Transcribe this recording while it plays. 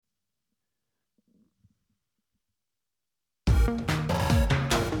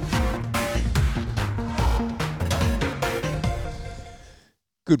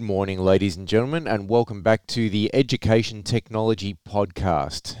Good morning, ladies and gentlemen, and welcome back to the Education Technology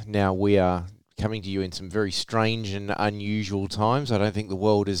Podcast. Now, we are coming to you in some very strange and unusual times. I don't think the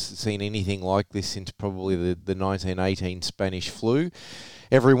world has seen anything like this since probably the 1918 Spanish flu.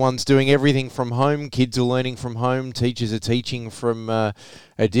 Everyone's doing everything from home. Kids are learning from home. Teachers are teaching from a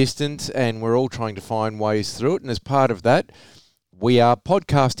distance, and we're all trying to find ways through it. And as part of that, we are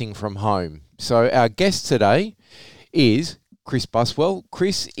podcasting from home. So our guest today is Chris Buswell.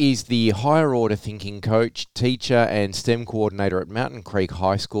 Chris is the higher order thinking coach, teacher and STEM coordinator at Mountain Creek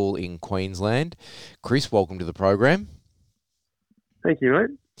High School in Queensland. Chris, welcome to the program. Thank you,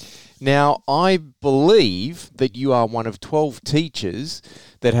 mate. Now, I believe that you are one of 12 teachers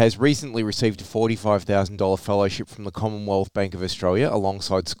that has recently received a $45,000 fellowship from the Commonwealth Bank of Australia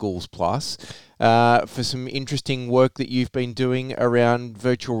alongside Schools Plus for some interesting work that you've been doing around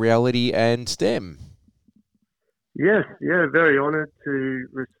virtual reality and STEM. Yes, very honoured to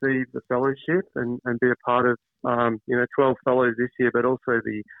receive the fellowship and be a part of 12 fellows this year, but also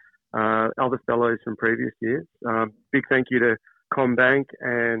the other fellows from previous years. Big thank you to CommBank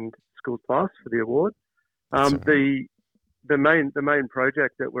and Schools Plus for the award. The main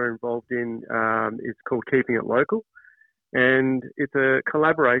project that we're involved in is called Keeping It Local, and it's a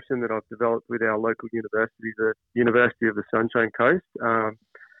collaboration that I've developed with our local university, the University of the Sunshine Coast,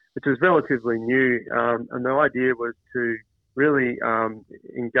 which is relatively new. And the idea was to really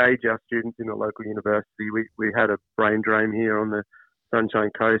engage our students in the local university. We had a brain drain here on the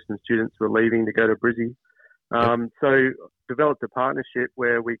Sunshine Coast and students were leaving to go to Brizzy. So developed a partnership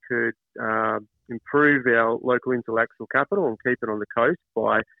where we could improve our local intellectual capital and keep it on the coast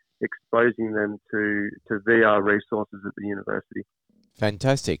by exposing them to VR resources at the university.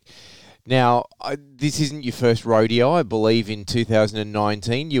 Fantastic. Now, this isn't your first rodeo. I believe in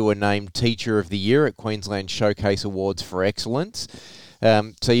 2019 you were named Teacher of the Year at Queensland Showcase Awards for Excellence.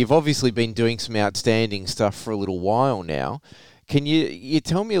 So you've obviously been doing some outstanding stuff for a little while now. Can you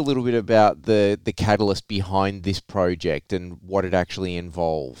tell me a little bit about the catalyst behind this project and what it actually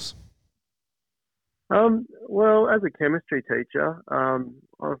involves? Well, as a chemistry teacher,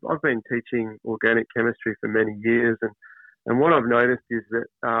 I've been teaching organic chemistry for many years, and what I've noticed is that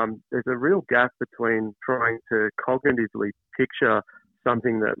there's a real gap between trying to cognitively picture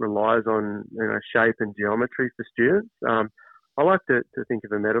something that relies on shape and geometry for students. I like to think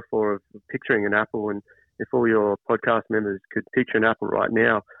of a metaphor of picturing an apple, and if all your podcast members could picture an apple right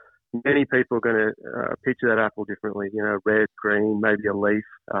now, many people are going to picture that apple differently, red, green, maybe a leaf.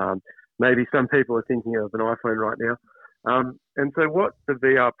 Maybe some people are thinking of an iPhone right now. And so what the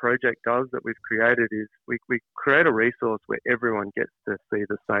VR project does that we've created is we create a resource where everyone gets to see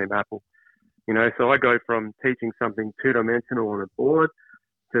the same apple. So I go from teaching something two-dimensional on a board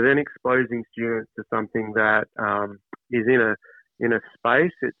to then exposing students to something that is in a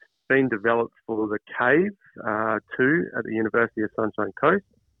space. It's been developed for the Cave 2 at the University of Sunshine Coast,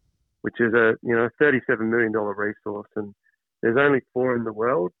 which is a $37 million resource, and there's only 4 in the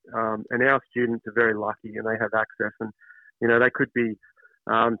world, and our students are very lucky and they have access, and they could be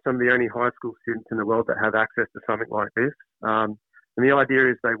some of the only high school students in the world that have access to something like this. And the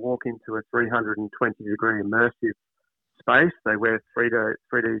idea is they walk into a 320-degree immersive space. They wear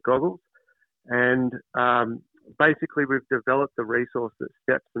 3D goggles, and basically we've developed a resource that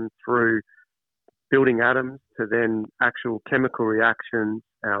steps them through building atoms to then actual chemical reactions,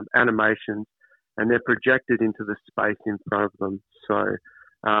 animations, and they're projected into the space in front of them. So,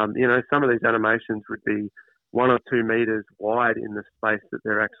 some of these animations would be 1 or 2 meters wide in the space that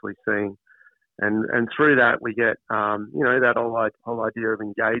they're actually seeing. And through that, we get, that whole idea of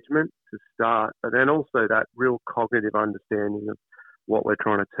engagement to start, but then also that real cognitive understanding of what we're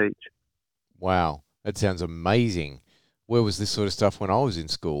trying to teach. Wow, that sounds amazing. Where was this sort of stuff when I was in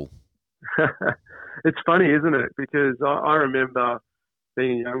school? It's funny, isn't it? Because I remember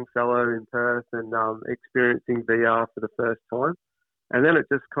being a young fellow in Perth and experiencing VR for the first time. And then it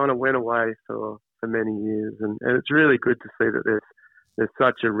just kind of went away for many years. And it's really good to see that there's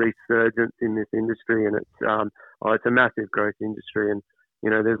such a resurgence in this industry, and it's a massive growth industry. And,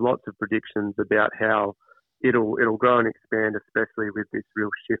 there's lots of predictions about how it'll grow and expand, especially with this real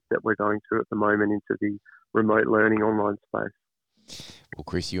shift that we're going through at the moment into the remote learning online space. Well,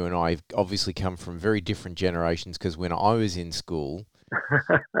 Chris, you and I have obviously come from very different generations, because when I was in school,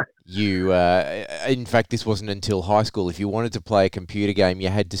 In fact, this wasn't until high school. If you wanted to play a computer game, you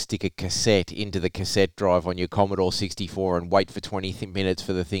had to stick a cassette into the cassette drive on your Commodore 64 and wait for 20 minutes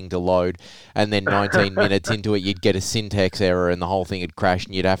for the thing to load. And then 19 minutes into it, you'd get a syntax error and the whole thing would crash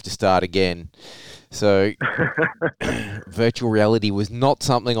and you'd have to start again. So virtual reality was not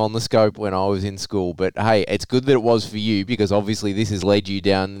something on the scope when I was in school. But hey, it's good that it was for you, because obviously this has led you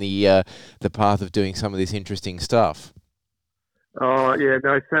down the path of doing some of this interesting stuff. Oh yeah,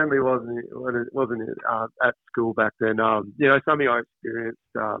 no, it certainly wasn't at school back then. Something I experienced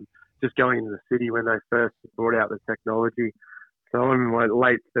just going into the city when they first brought out the technology. So I'm in my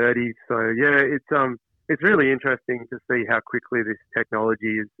late 30s. So yeah, it's really interesting to see how quickly this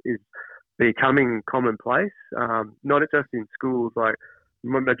technology is becoming commonplace. Not just in schools, like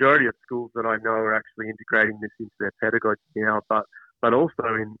majority of schools that I know are actually integrating this into their pedagogy now, but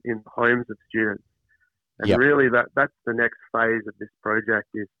also in homes of students. And Yep. really, that's the next phase of this project,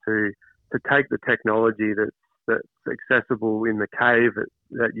 is to take the technology that's accessible in the cave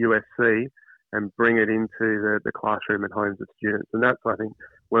at USC and bring it into the classroom and homes of students. And that's, I think,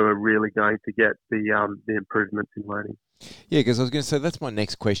 where we're really going to get the improvements in learning. Yeah, because I was going to say that's my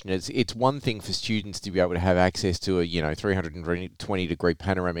next question. It's one thing for students to be able to have access to a 320-degree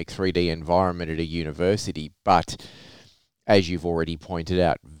panoramic 3D environment at a university, but as you've already pointed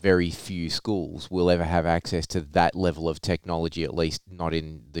out, very few schools will ever have access to that level of technology, at least not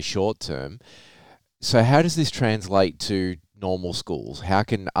in the short term. So how does this translate to normal schools? How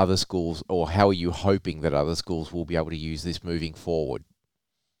can other schools, or how are you hoping that other schools will be able to use this moving forward?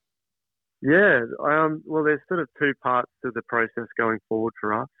 Yeah, well, there's sort of two parts to the process going forward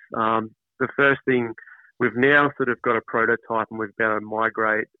for us. The first thing, we've now sort of got a prototype and we've got to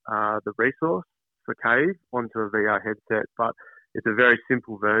migrate the resource for Cave onto a VR headset, but it's a very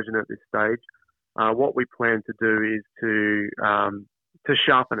simple version at this stage. What we plan to do is to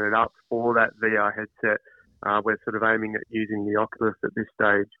sharpen it up for that VR headset. We're sort of aiming at using the Oculus at this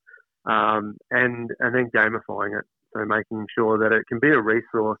stage, and then gamifying it, so making sure that it can be a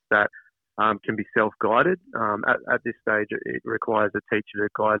resource that can be self-guided. At this stage, it requires a teacher to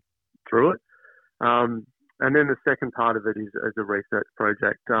guide through it. And then the second part of it is as a research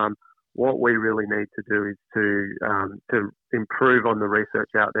project. What we really need to do is to improve on the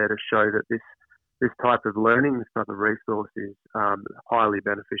research out there to show that this type of learning, this type of resource is highly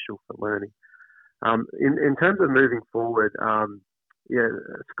beneficial for learning. In terms of moving forward,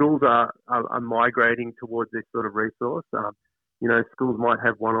 schools are migrating towards this sort of resource. Schools might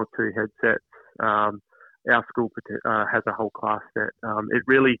have one or two headsets. Our school has a whole class set. It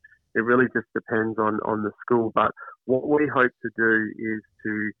really just depends on the school. But what we hope to do is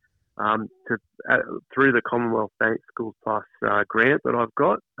to through the Commonwealth Bank Schools Plus grant that I've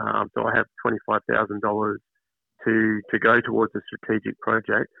got. So I have $25,000 to go towards a strategic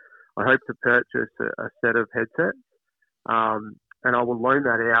project. I hope to purchase a set of headsets, and I will loan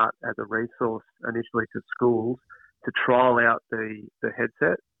that out as a resource initially to schools to trial out the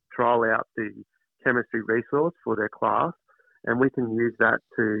headset, trial out the chemistry resource for their class, and we can use that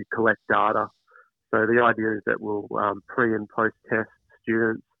to collect data. So the idea is that we'll pre and post test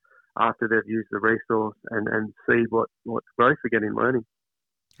students after they've used the resource and see what growth we get in learning.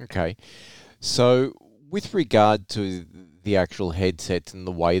 Okay. So with regard to the actual headsets and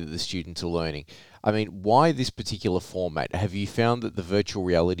the way that the students are learning, I mean, why this particular format? Have you found that the virtual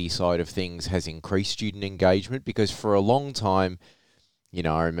reality side of things has increased student engagement? Because for a long time,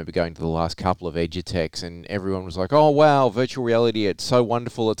 I remember going to the last couple of Edutechs and everyone was like, oh, wow, virtual reality, it's so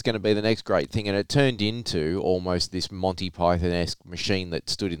wonderful, it's going to be the next great thing. And it turned into almost this Monty Python-esque machine that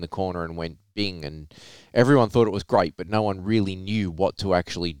stood in the corner and went bing, and everyone thought it was great, but no one really knew what to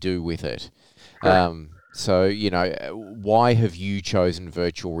actually do with it. So, why have you chosen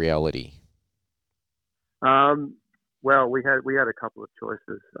virtual reality? Well, we had a couple of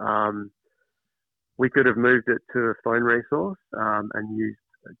choices. We could have moved it to a phone resource and used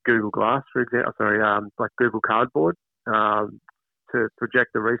Google Glass, for example, like Google Cardboard to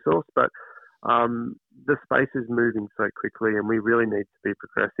project the resource. But the space is moving so quickly, and we really need to be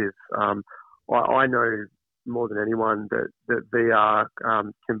progressive. I know more than anyone that VR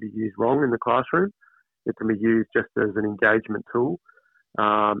can be used wrong in the classroom. It can be used just as an engagement tool.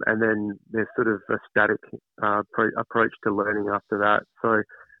 And then there's sort of a static approach to learning after that. So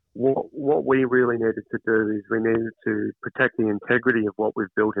what we really needed to do is we needed to protect the integrity of what we've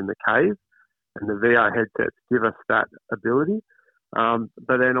built in the cave, and the VR headsets give us that ability,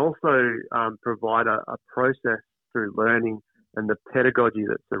 but then also provide a process through learning and the pedagogy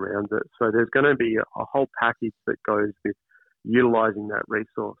that surrounds it. So there's going to be a whole package that goes with utilising that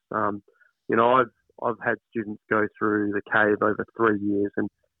resource. I've had students go through the cave over 3 years, and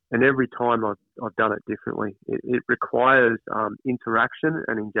and every time I've done it differently. It requires interaction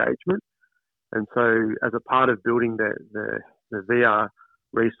and engagement. And so, as a part of building the VR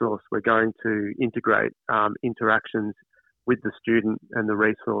resource, we're going to integrate interactions with the student and the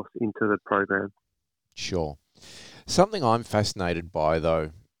resource into the program. Sure. Something I'm fascinated by,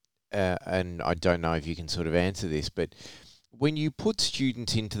 though, and I don't know if you can sort of answer this, but when you put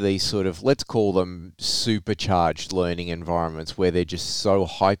students into these sort of, let's call them supercharged learning environments where they're just so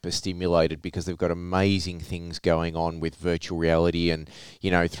hyper stimulated because they've got amazing things going on with virtual reality and,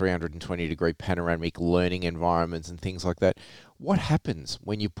 320-degree panoramic learning environments and things like that, what happens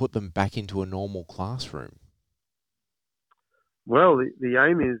when you put them back into a normal classroom? Well, the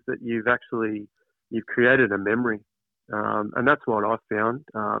aim is that you've created a memory. And that's what I've found,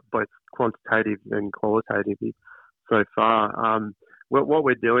 both quantitative and qualitative so far. What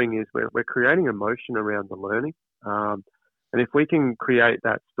we're doing is we're creating emotion around the learning. And if we can create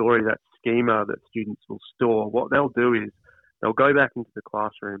that story, that schema that students will store, what they'll do is they'll go back into the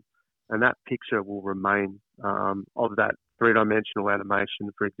classroom and that picture will remain of that three-dimensional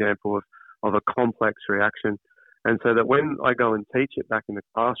animation, for example, of a complex reaction. And so that when I go and teach it back in the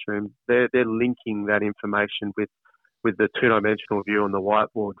classroom, they're linking that information with the two-dimensional view on the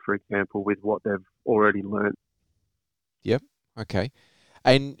whiteboard, for example, with what they've already learned. Yep. Okay.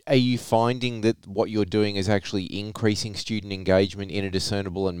 And are you finding that what you're doing is actually increasing student engagement in a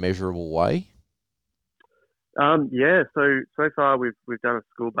discernible and measurable way? Yeah. So far we've done a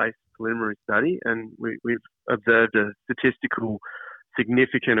school-based preliminary study, and we've observed a statistical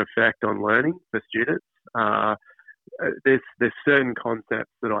significant effect on learning for students. There's certain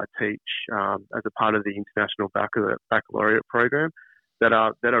concepts that I teach as a part of the International Baccalaureate program that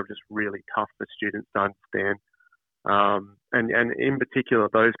are just really tough for students to understand. And in particular,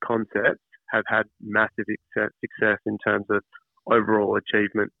 those concepts have had massive success in terms of overall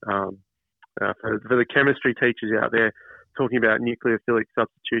achievement. For the chemistry teachers out there, talking about nucleophilic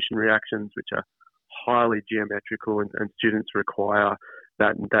substitution reactions, which are highly geometrical, and students require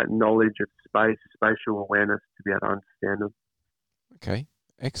that knowledge of space, spatial awareness to be able to understand them. Okay,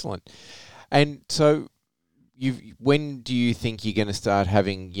 excellent. And so, when do you think you're going to start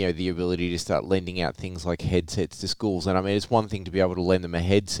having, the ability to start lending out things like headsets to schools? And I mean, it's one thing to be able to lend them a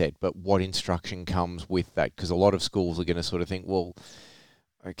headset, but what instruction comes with that? Because a lot of schools are going to sort of think, well,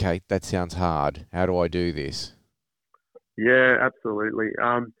 okay, that sounds hard. How do I do this? Yeah, absolutely.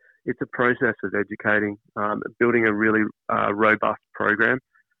 It's a process of educating, building a really robust program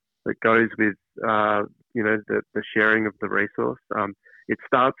that goes with, the sharing of the resource. It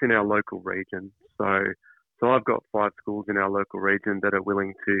starts in our local region. So I've got 5 schools in our local region that are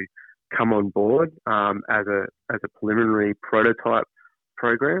willing to come on board as a preliminary prototype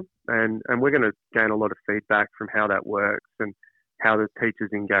program, and we're going to gain a lot of feedback from how that works and how the teachers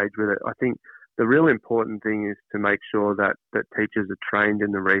engage with it. I think the real important thing is to make sure that teachers are trained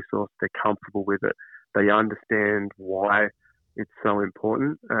in the resource, they're comfortable with it, they understand why it's so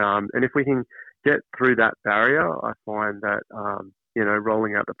important. And if we can get through that barrier, I find that,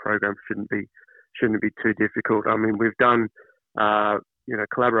 rolling out the program shouldn't be too difficult. I mean, we've done,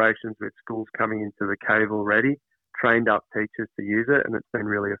 collaborations with schools coming into the cave already, trained up teachers to use it, and it's been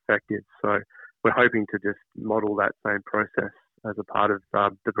really effective. So we're hoping to just model that same process as a part of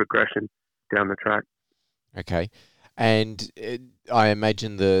the progression down the track. Okay. And I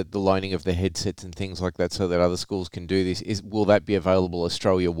imagine the loaning of the headsets and things like that so that other schools can do this, will that be available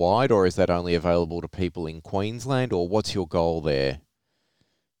Australia-wide, or is that only available to people in Queensland, or what's your goal there?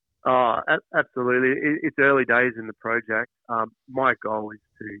 Absolutely. It's early days in the project. My goal is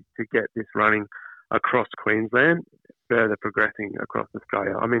to get this running across Queensland, further progressing across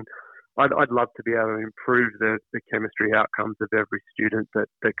Australia. I mean, I'd love to be able to improve the chemistry outcomes of every student that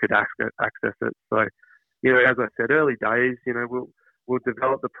could access it. So, as I said, early days, we'll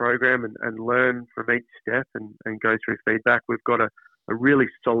develop the program and learn from each step and go through feedback. We've got a really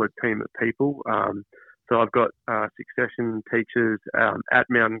solid team of people. So I've got succession teachers at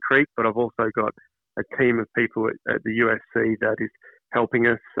Mountain Creek, but I've also got a team of people at the USC that is helping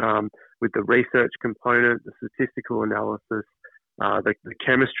us with the research component, the statistical analysis, the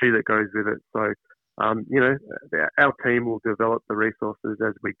chemistry that goes with it. So, our team will develop the resources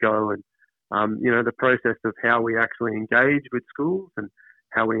as we go, and the process of how we actually engage with schools and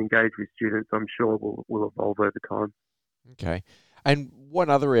how we engage with students, I'm sure will evolve over time. Okay. And what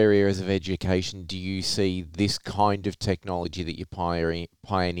other areas of education do you see this kind of technology that you're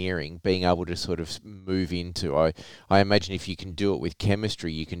pioneering being able to sort of move into? I imagine if you can do it with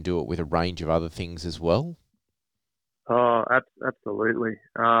chemistry, you can do it with a range of other things as well. Oh, absolutely.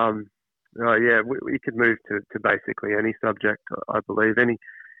 Yeah, we could move to basically any subject, I believe, any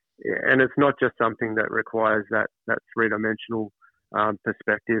and it's not just something that requires that three-dimensional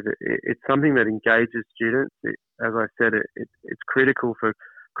perspective. It's something that engages students. As I said, it's critical for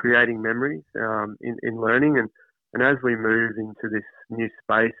creating memories in learning. And as we move into this new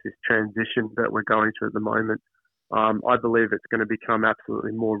space, this transition that we're going through at the moment, I believe it's going to become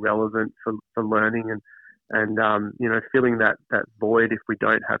absolutely more relevant for learning and filling that void if we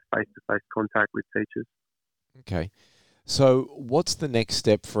don't have face-to-face contact with teachers. Okay. So what's the next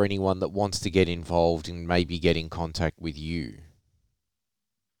step for anyone that wants to get involved and maybe get in contact with you?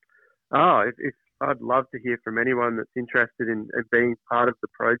 If I'd love to hear from anyone that's interested in being part of the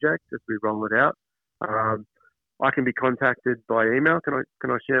project as we roll it out. I can be contacted by email. Can I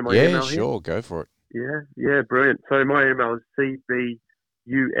share my email here? Yeah, sure. Go for it. Yeah, brilliant. So my email is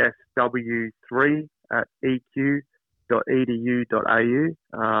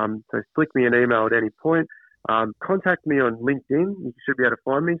cbusw3@eq.edu.au. So flick me an email at any point. Contact me on LinkedIn. You should be able to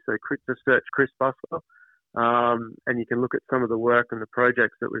find me. So just search Chris Buswell. And you can look at some of the work and the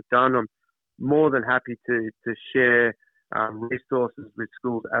projects that we've done. I'm more than happy to share resources with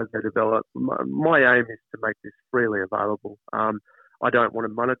schools as they develop. My aim is to make this freely available. I don't want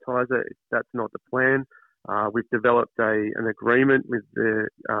to monetize it. That's not the plan. We've developed an agreement with the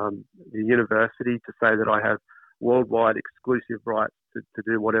university to say that I have worldwide exclusive rights to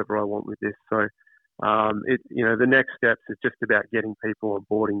do whatever I want with this. So, the next steps is just about getting people on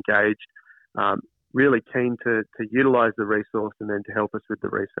board, engaged, really keen to utilise the resource and then to help us with the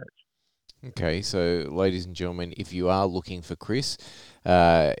research. Okay, so ladies and gentlemen, if you are looking for Chris,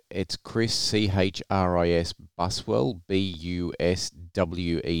 it's Chris, CHRIS Buswell, BUSWELL,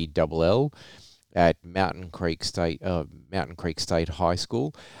 at Mountain Creek State High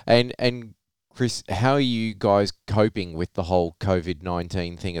School. And Chris, how are you guys coping with the whole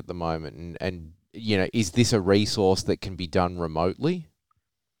COVID-19 thing at the moment? And is this a resource that can be done remotely?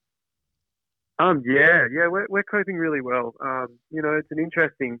 We're coping really well. It's an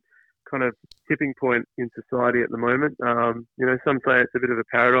interesting kind of tipping point in society at the moment. Some say it's a bit of a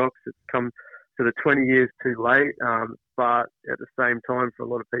paradox. It's come sort of 20 years too late, but at the same time, for a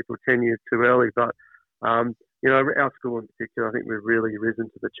lot of people, 10 years too early. But, our school in particular, I think we've really risen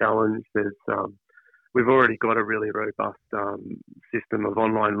to the challenge. We've already got a really robust system of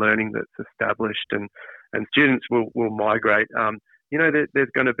online learning that's established, and students will migrate.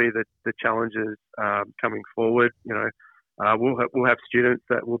 There's going to be the challenges coming forward. We'll have students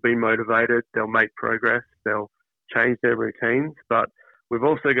that will be motivated. They'll make progress. They'll change their routines. But we've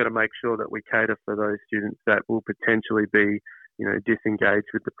also got to make sure that we cater for those students that will potentially be,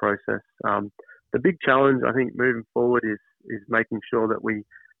 disengaged with the process. The big challenge, I think, moving forward is making sure that we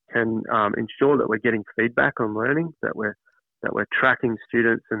can ensure that we're getting feedback on learning, that we're tracking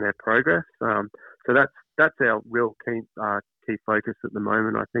students and their progress. So that's our real key focus at the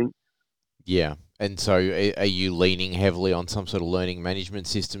moment, I think. Yeah. And so are you leaning heavily on some sort of learning management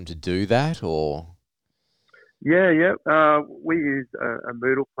system to do that, or? Yeah. We use a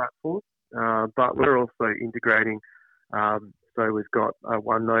Moodle platform, but we're also integrating. So we've got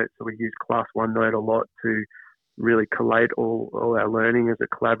OneNote, so we use Class OneNote a lot to really collate all our learning as a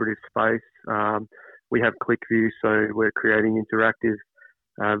collaborative space. We have ClickView, so we're creating interactive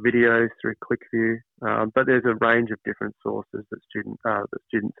videos through ClickView. But there's a range of different sources that students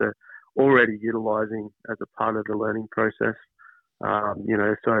are already utilising as a part of the learning process.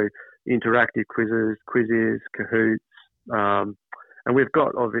 So interactive quizzes, Kahoots, and we've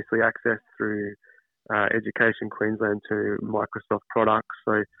got obviously access through Education Queensland to Microsoft products.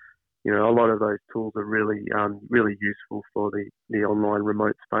 So, a lot of those tools are really useful for the online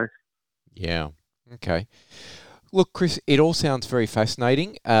remote space. Yeah. Okay. Look, Chris, it all sounds very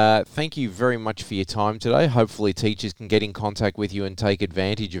fascinating. Thank you very much for your time today. Hopefully teachers can get in contact with you and take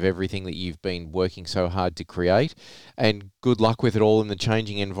advantage of everything that you've been working so hard to create. And good luck with it all in the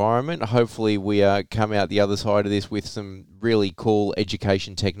changing environment. Hopefully we come out the other side of this with some really cool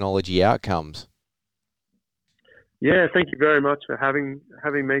education technology outcomes. Yeah, thank you very much for having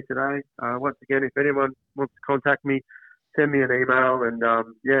me today. Once again, if anyone wants to contact me, send me an email, and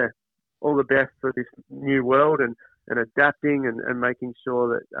all the best for this new world and adapting and making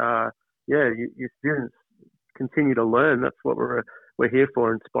sure that your students continue to learn. That's what we're here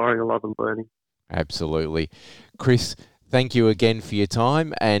for, inspiring a love of learning. Absolutely. Chris, thank you again for your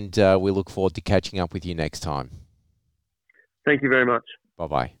time, and we look forward to catching up with you next time. Thank you very much.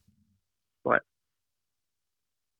 Bye-bye.